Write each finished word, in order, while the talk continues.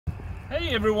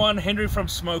Hey everyone, Henry from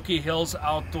Smoky Hills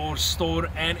Outdoor Store,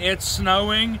 and it's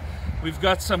snowing. We've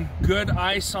got some good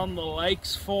ice on the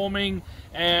lakes forming,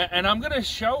 and I'm going to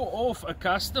show off a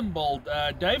custom build.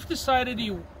 Dave decided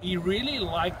he really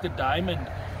liked the Diamond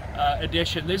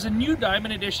edition. There's a new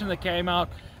Diamond edition that came out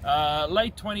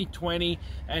late 2020,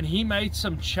 and he made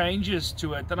some changes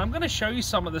to it, and I'm going to show you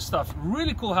some of the stuff.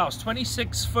 Really cool house,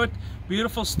 26 foot,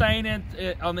 beautiful stain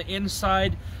on the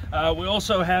inside. We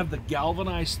also have the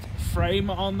galvanized frame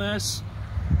on this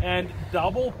and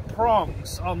double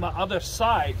prongs on the other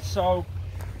side. So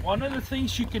one of the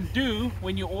things you can do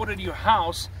when you order your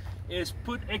house is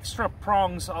put extra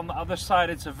prongs on the other side.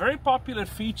 It's a very popular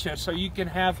feature, so you can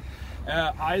have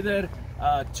either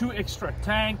 2 extra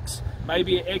tanks,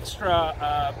 maybe an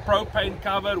extra propane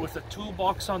cover with a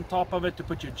toolbox on top of it to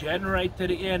put your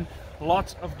generator in.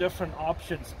 Lots of different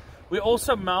options. We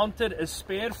also mounted a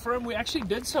spare frame. We actually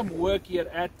did some work here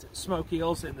at Smoky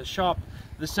Hills in the shop.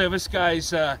 The service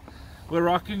guys were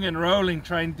rocking and rolling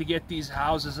trying to get these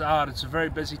houses out. It's a very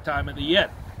busy time of the year.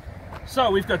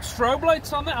 So we've got strobe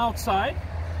lights on the outside,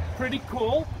 pretty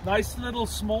cool, nice little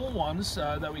small ones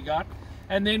that we got.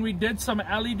 And then we did some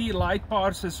LED light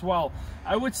bars as well.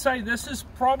 I would say this is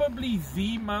probably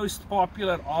the most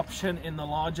popular option in the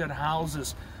larger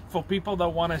houses for people that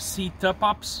want to see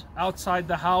tip-ups outside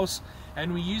the house.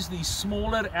 And we use these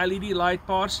smaller LED light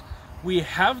bars. We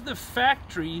have the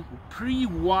factory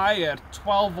pre-wired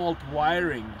 12-volt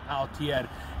wiring out here,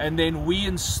 and then we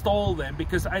install them,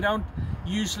 because I don't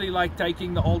usually like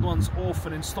taking the old ones off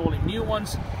and installing new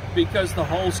ones, because the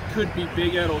holes could be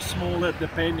bigger or smaller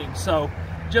depending. So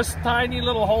just tiny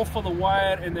little hole for the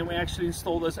wire, and then we actually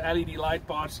install those LED light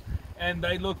bars, and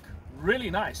they look really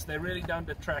nice. They really don't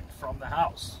detract from the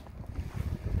house.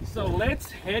 So let's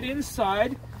head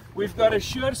inside. We've got a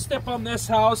Sure Step on this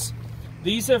house.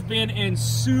 These have been in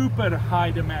super high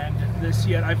demand this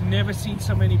year. I've never seen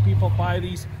so many people buy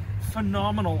these.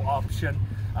 Phenomenal option.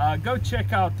 Go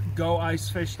check out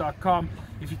goicefish.com.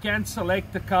 If you can't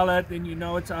select the color, then you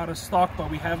know it's out of stock,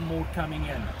 but we have more coming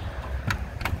in.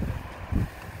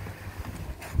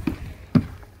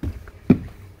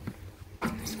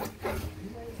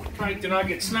 Trying to not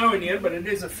get snow in here, but it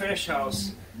is a fish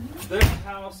house. This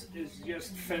house is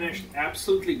just finished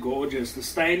absolutely gorgeous. The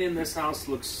stain in this house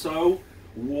looks so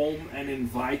warm and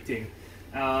inviting,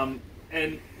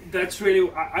 and that's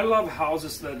really, I love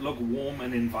houses that look warm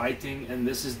and inviting, and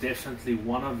this is definitely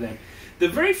one of them. The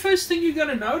very first thing you're going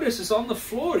to notice is on the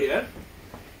floor here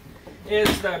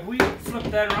is that we flip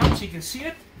that around so you can see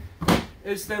it,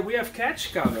 is that we have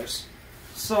catch covers.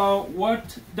 So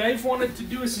what Dave wanted to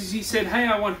do is he said, hey,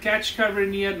 I want catch cover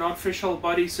in here, not fish hole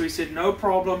body. So he said, no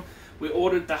problem. We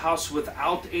ordered the house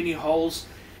without any holes,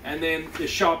 and then the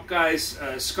shop guys,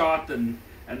 Scott and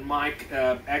Mike,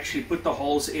 actually put the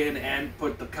holes in and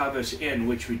put the covers in,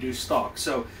 which we do stock.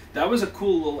 So that was a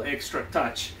cool little extra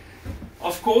touch.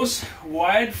 Of course,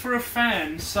 wired for a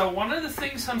fan. So one of the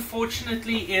things,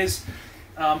 unfortunately, is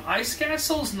Ice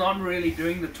Castle's not really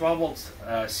doing the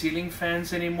 12-volt ceiling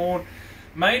fans anymore.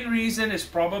 Main reason is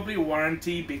probably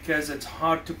warranty, because it's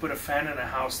hard to put a fan in a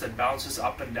house that bounces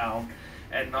up and down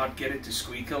and not get it to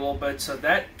squeak a little bit. So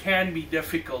that can be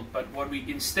difficult, but what we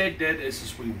instead did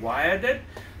is we wired it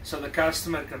so the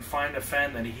customer can find a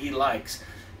fan that he likes.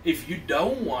 If you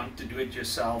don't want to do it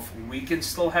yourself, we can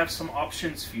still have some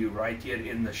options for you right here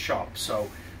in the shop. So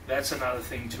that's another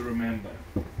thing to remember.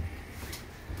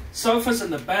 Sofas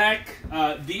in the back.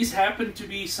 These happen to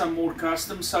be some more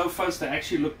custom sofas. They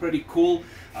actually look pretty cool.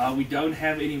 We don't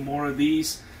have any more of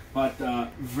these, but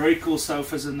very cool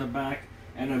sofas in the back,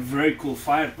 and a very cool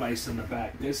fireplace in the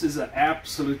back. This is an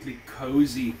absolutely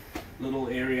cozy little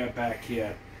area back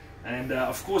here. And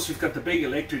of course, we've got the big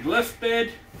electric lift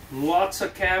bed, lots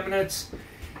of cabinets,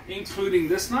 including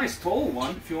this nice tall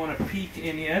one, if you want to peek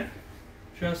in here,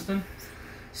 Justin.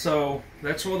 So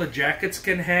that's where the jackets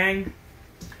can hang.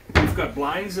 We've got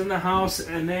blinds in the house,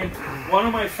 and then one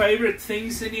of my favorite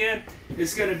things in here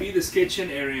is going to be this kitchen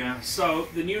area. So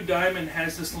the new Diamond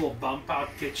has this little bump out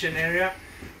kitchen area,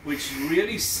 which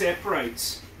really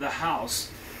separates the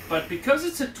house. But because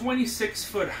it's a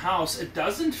 26-foot house, it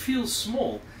doesn't feel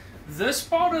small. This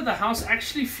part of the house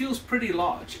actually feels pretty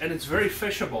large, and it's very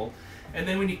fishable. And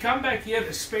then when you come back here,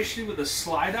 especially with a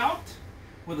slide out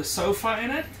with a sofa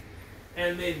in it,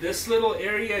 and then this little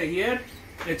area here,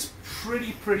 it's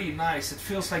pretty nice. It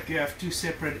feels like you have 2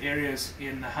 separate areas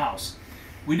in the house.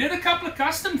 We did a couple of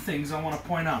custom things I want to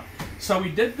point out. So we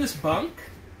did this bunk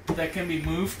that can be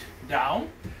moved down,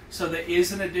 so there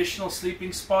is an additional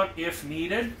sleeping spot if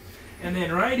needed. And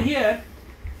then right here,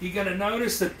 you're going to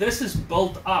notice that this is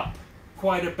built up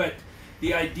quite a bit.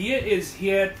 The idea is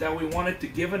here that we wanted to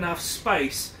give enough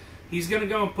space. He's going to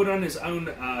go and put on his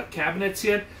own cabinets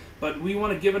here, but we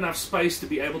want to give enough space to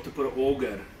be able to put an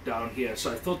auger down here.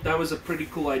 So I thought that was a pretty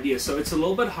cool idea. So it's a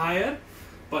little bit higher,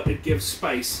 but it gives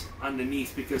space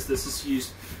underneath because this is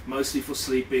used mostly for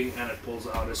sleeping, and it pulls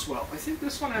out as well. I think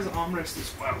this one has an armrest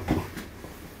as well.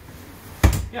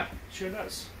 Yeah, sure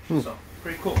does. So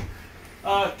pretty cool.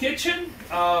 Kitchen,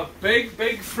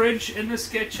 big fridge in this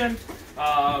kitchen,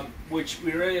 which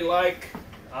we really like.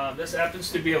 This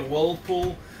happens to be a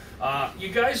Whirlpool. You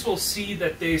guys will see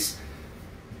that there's,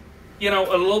 you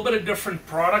know, a little bit of different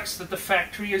products that the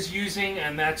factory is using,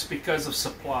 and that's because of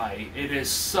supply. It is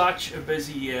such a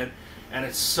busy year, and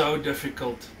it's so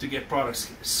difficult to get products.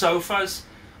 Sofas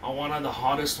are one of the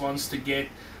hardest ones to get.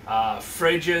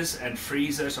 Fridges and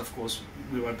freezers, of course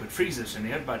we won't put freezers in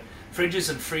here, but fridges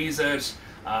and freezers,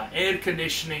 air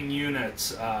conditioning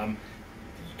units,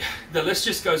 the list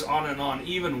just goes on and on.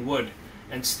 Even wood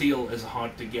and steel is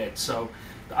hard to get. So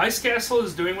the Ice Castle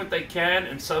is doing what they can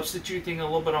and substituting a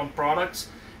little bit on products,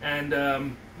 and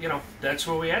you know, that's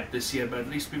where we're at this year, but at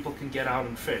least people can get out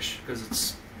and fish because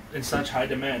it's in such high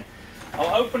demand.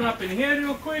 I'll open up in here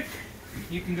real quick.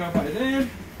 You can go by there.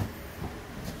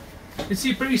 You can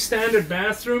see a pretty standard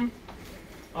bathroom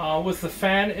with the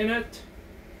fan in it.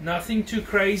 Nothing too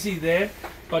crazy there,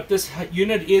 but this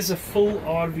unit is a full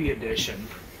RV edition.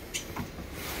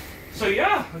 So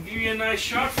yeah, I'll give you a nice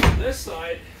shot from this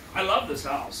side. I love this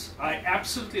house. I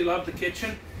absolutely love the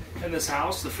kitchen in this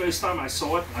house. The first time I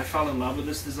saw it, I fell in love with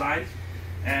this design,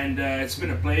 and it's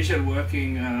been a pleasure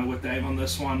working with Dave on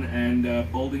this one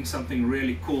and building something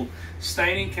really cool.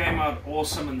 Staining came out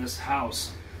awesome in this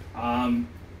house.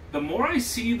 The more I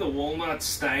see the walnut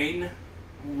stain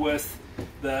with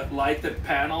the lighted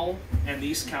panel and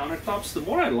these countertops, the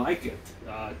more I like it,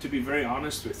 to be very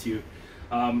honest with you.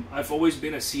 I've always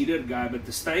been a cedar guy, but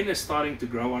the stain is starting to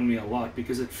grow on me a lot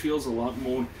because it feels a lot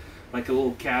more like a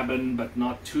little cabin, but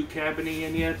not too cabiny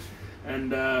in yet.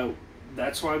 And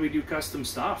that's why we do custom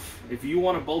stuff. If you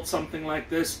want to build something like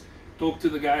this, talk to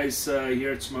the guys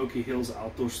here at Smoky Hills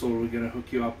Outdoor Store. We're going to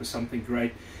hook you up with something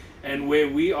great. And where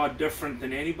we are different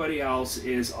than anybody else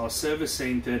is our service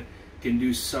center can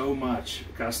do so much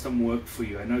custom work for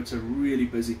you. I know it's a really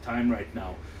busy time right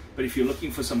now, but if you're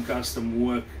looking for some custom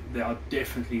work, they are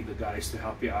definitely the guys to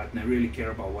help you out, and they really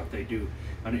care about what they do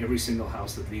on every single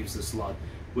house that leaves this lot,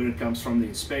 when it comes from the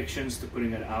inspections to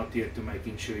putting it out there to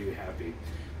making sure you're happy.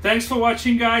 Thanks for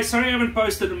watching, guys. Sorry I haven't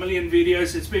posted a million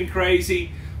videos. It's been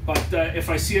crazy, but if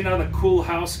I see another cool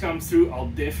house come through, I'll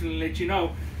definitely let you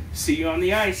know. See you on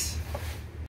the ice.